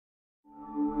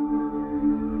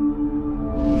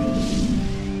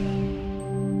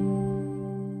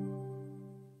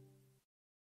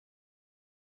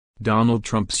Donald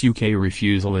Trump's UK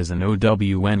refusal is an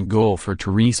OWN goal for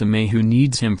Theresa May, who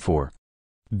needs him for.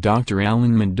 Dr.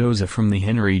 Alan Mendoza from the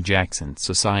Henry Jackson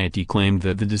Society claimed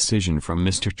that the decision from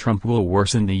Mr. Trump will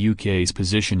worsen the UK's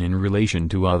position in relation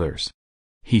to others.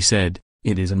 He said,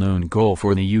 "It is a known goal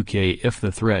for the UK if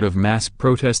the threat of mass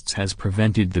protests has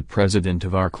prevented the president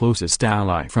of our closest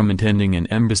ally from attending an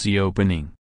embassy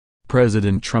opening.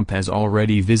 President Trump has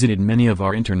already visited many of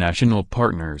our international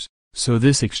partners, so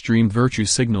this extreme virtue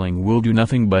signaling will do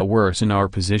nothing but worsen our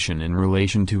position in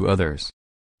relation to others."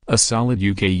 A solid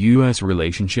UK-US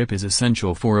relationship is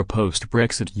essential for a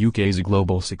post-Brexit UK's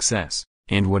global success,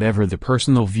 and whatever the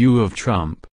personal view of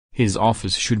Trump, his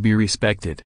office should be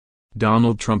respected.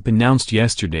 Donald Trump announced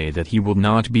yesterday that he will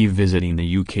not be visiting the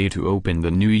UK to open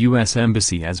the new US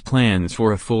embassy as plans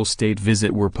for a full state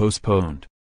visit were postponed.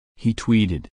 He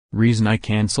tweeted, "Reason I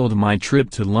cancelled my trip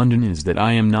to London is that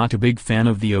I am not a big fan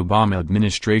of the Obama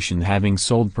administration having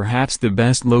sold perhaps the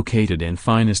best located and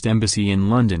finest embassy in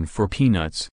London for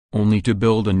peanuts, only to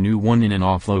build a new one in an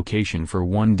off location for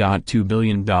 $1.2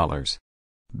 billion.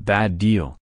 Bad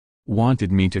deal.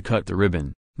 Wanted me to cut the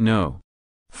ribbon, no."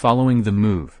 Following the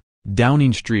move,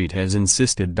 Downing Street has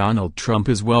insisted Donald Trump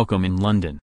is welcome in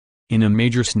London. In a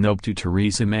major snub to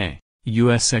Theresa May,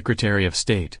 U.S. Secretary of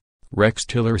State, Rex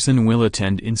Tillerson will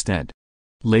attend instead.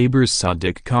 Labour's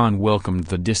Sadiq Khan welcomed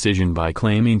the decision by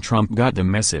claiming Trump got the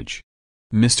message.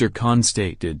 Mr. Khan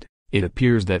stated, "It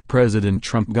appears that President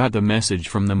Trump got the message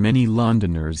from the many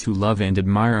Londoners who love and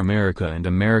admire America and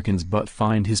Americans but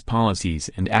find his policies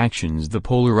and actions the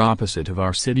polar opposite of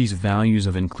our city's values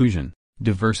of inclusion,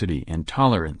 diversity and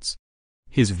tolerance."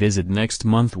 His visit next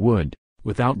month would,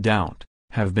 without doubt,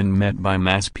 have been met by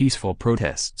mass peaceful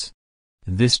protests.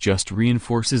 This just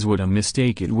reinforces what a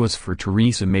mistake it was for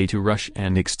Theresa May to rush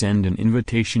and extend an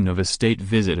invitation of a state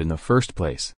visit in the first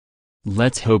place.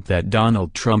 Let's hope that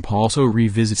Donald Trump also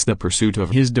revisits the pursuit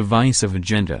of his divisive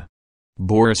agenda.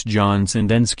 Boris Johnson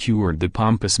then skewered the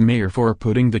pompous mayor for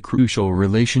putting the crucial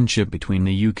relationship between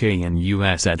the UK and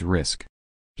US at risk.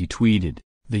 He tweeted,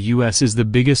 "The US is the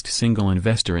biggest single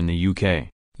investor in the UK,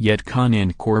 yet Khan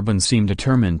and Corbyn seem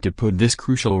determined to put this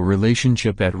crucial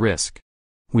relationship at risk.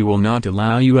 We will not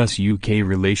allow US-UK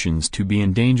relations to be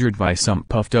endangered by some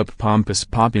puffed-up pompous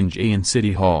popinjay in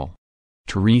City Hall."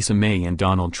 Theresa May and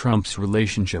Donald Trump's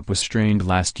relationship was strained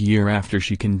last year after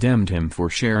she condemned him for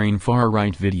sharing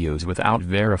far-right videos without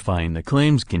verifying the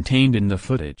claims contained in the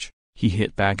footage. He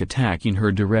hit back, attacking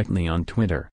her directly on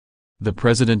Twitter. The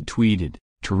president tweeted,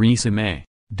 "Theresa May,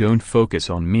 don't focus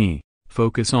on me,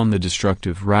 focus on the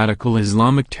destructive radical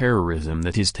Islamic terrorism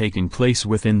that is taking place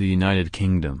within the United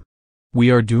Kingdom. We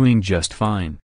are doing just fine.